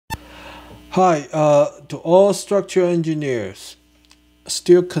Hi, to all structural engineers,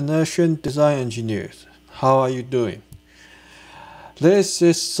 steel connection design engineers, how are you doing? This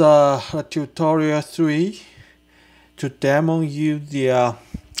is a tutorial 3 to demo you the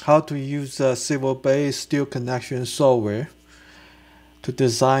how to use civil-based steel connection software to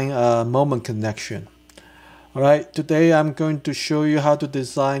design a moment connection. Alright, today I'm going to show you how to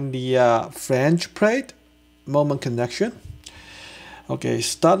design the flange plate moment connection. Okay,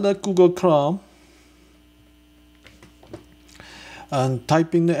 start the Google Chrome and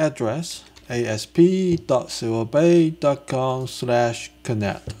type in the address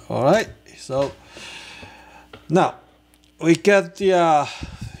asp.civilbase.com/connect. Alright, so now we get the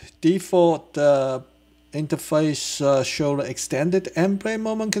default interface show the extended end plate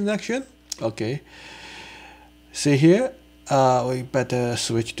moment connection. Okay, see here, we better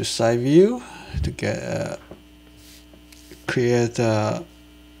switch to side view to get create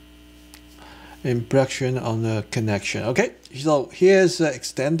impression on the connection. Okay, so here's the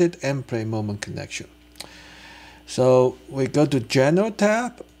extended end plate moment connection. So we go to General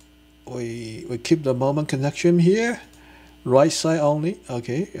tab, we keep the moment connection here, right side only.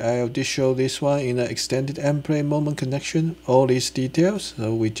 Okay, I already show this one in the extended end plate moment connection, all these details,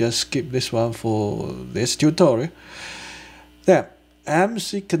 so we just skip this one for this tutorial. Then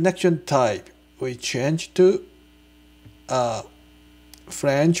MC connection type, we change to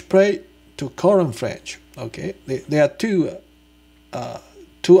flange plate to column flange. Okay, there are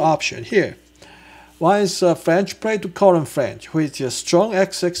two options here. One is flange plate to column flange, which is strong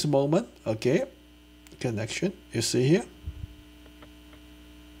XX moment. Okay, connection you see here.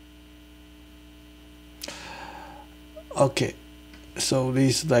 Okay, so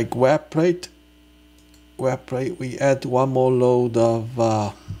this is like web plate. Web plate. We add one more load of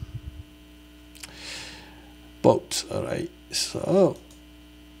bolts. All right, so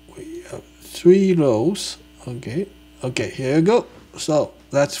we have 3 rows. Okay, here you go. So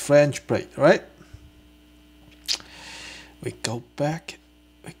that's flange plate, right? We go back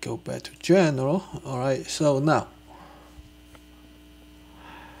to general. All right, so now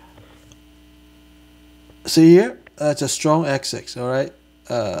see here, that's a strong XX. All right,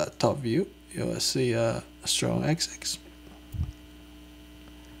 top view, you will see a strong XX.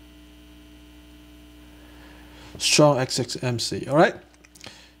 Strong XX MC. All right,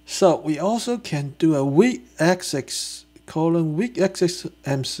 so we also can do a weak XX colon weak XX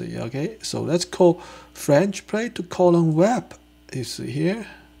MC. Okay, so let's call flange plate to column web. You see here.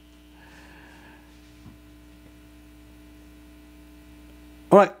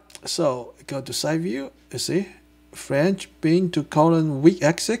 All right, so go to side view. You see flange beam to column weak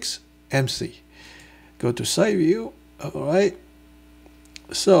XX MC. Go to side view. All right,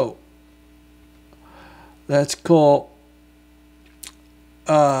 so let's call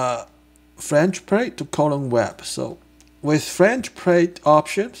flange plate to column web. So with flange plate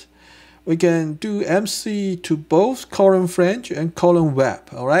options, we can do MC to both column flange and column web.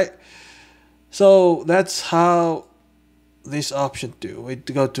 All right, so that's how this option do. We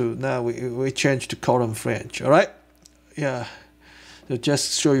go to now we change to column flange. All right, yeah. So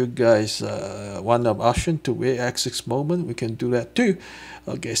just show you guys one of option to weak XX moment. We can do that too.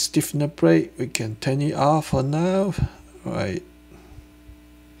 Okay, stiffener plate, we can turn it off for now. All right,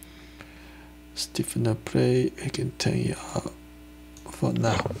 stiffener plate, we can turn it off for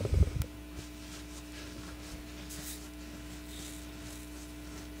now.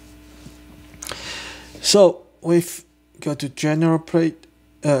 So we go to general plate,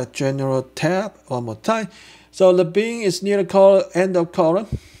 general tab one more time. So the beam is near the end of column.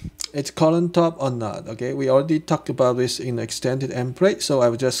 It's column top or not. Okay, we already talked about this in the extended end plate, so I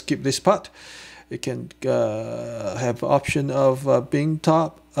will just skip this part. You can have option of beam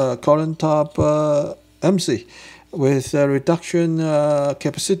top, column top MC with reduction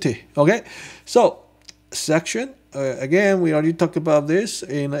capacity. Okay, so section. Again, we already talked about this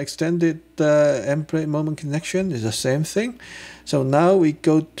in extended end plate moment connection. Is the same thing. So now we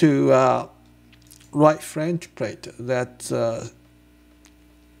go to right flange plate. That's a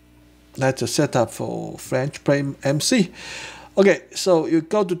setup for flange plate MC. Okay, so you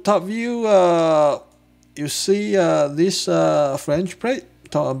go to top view. You see this flange plate,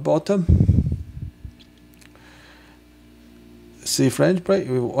 top and bottom. See flange plate.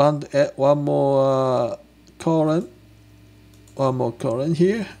 We want to add one more column. One more column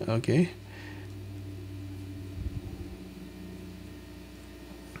here. Okay.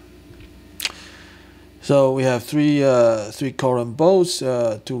 So we have three column bolts,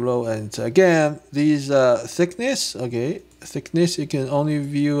 2 row, and again these thickness. Okay, thickness you can only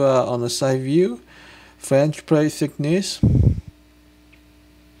view on the side view. Flange plate thickness.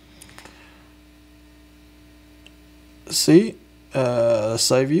 see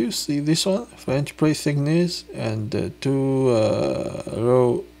side view, see this one, flange plate thickness and 2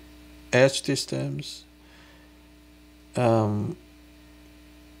 row edge distance. That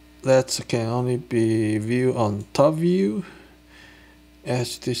can only be viewed on top view.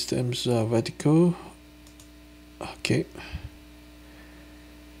 Edge distance vertical. Okay.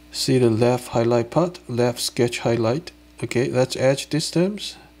 See the left highlight part, left sketch highlight. Okay, that's edge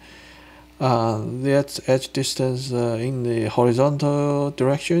distance. That's edge distance in the horizontal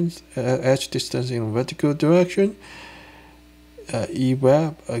direction, edge distance in vertical direction.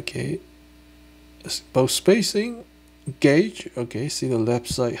 E-web, okay. Both spacing, gauge, okay. See the left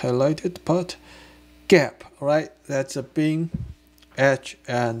side highlighted part. Gap, right? That's a beam, edge,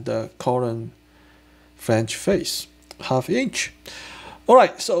 and column flange face, 1/2 inch. All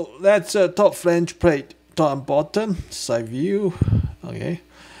right, so that's top flange plate, top and bottom, side view, okay.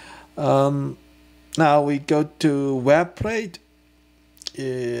 Now we go to web plate.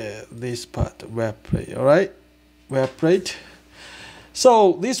 This part, web plate, all right, web plate.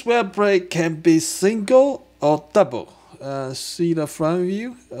 So this web plate can be single or double. See the front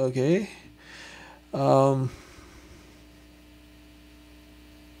view, okay.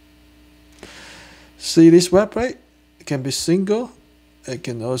 See this web plate? It can be single. It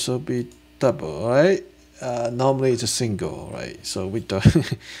can also be double, right? Normally it's a single, right? So we don't.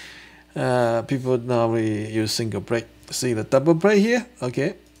 People normally use single plate. See the double plate here?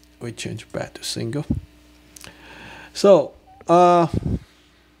 Okay, we change back to single. So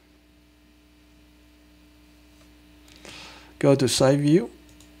go to side view.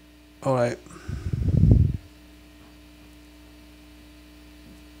 All right.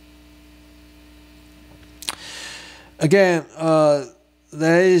 Again,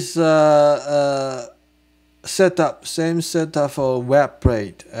 there is setup, same setup for web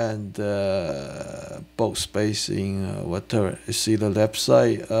plate and both spacing, whatever. You see the left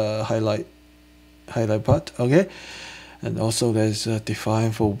side highlight part, okay, and also there's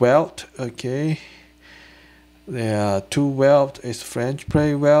defined for weld, okay. There are 2 weld, it's flange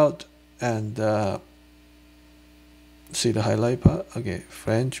plate weld, and see the highlight part, okay,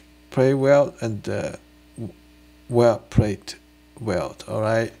 flange plate weld and weld plate weld, all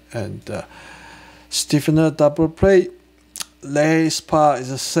right, and stiffener double plate. Lace part is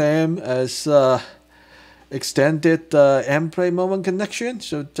the same as extended end plate moment connection.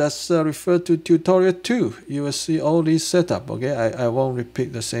 So just refer to tutorial 2. You will see all these setup. Okay, I won't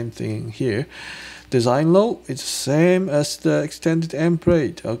repeat the same thing here. Design load is the same as the extended end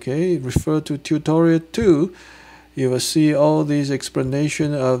plate. Okay, refer to tutorial 2. You will see all these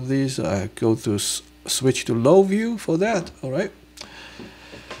explanation of these. I go to switch to low view for that. All right.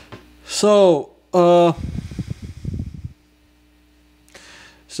 So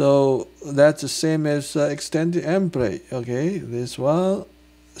so that's the same as extended end plate. Okay, this one.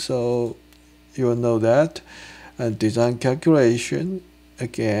 So you will know that. And design calculation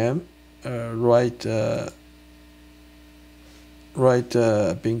again. Right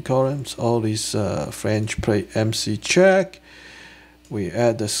beam columns. All these flange plate MC check. We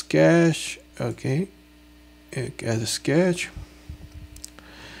add the sketch. Okay, add a sketch.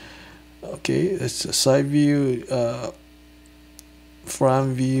 Okay, it's a side view,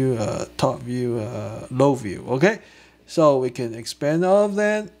 front view, top view, low view. Okay, so we can expand all of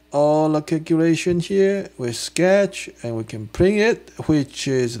that, all the calculation here with sketch, and we can print it, which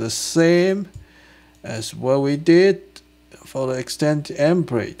is the same as what we did for the extended end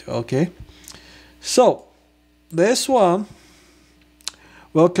plate. Okay, so this one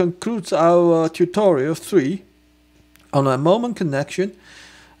will conclude our tutorial 3 on a moment connection,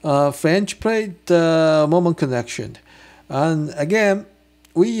 flange plate moment connection. And again,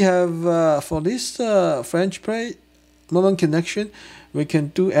 we have for this flange plate moment connection, we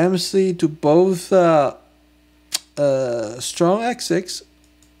can do MC to both strong axis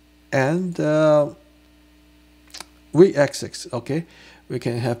and weak axis. Okay, we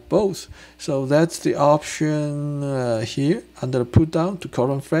can have both. So that's the option here under the put down to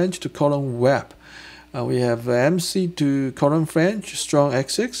column flange to column web. We have MC to column flange, strong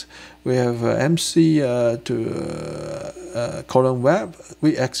axis. We have MC to column web,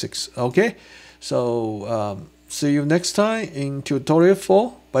 weak axis. Okay, so see you next time in tutorial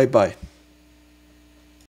 4. Bye bye.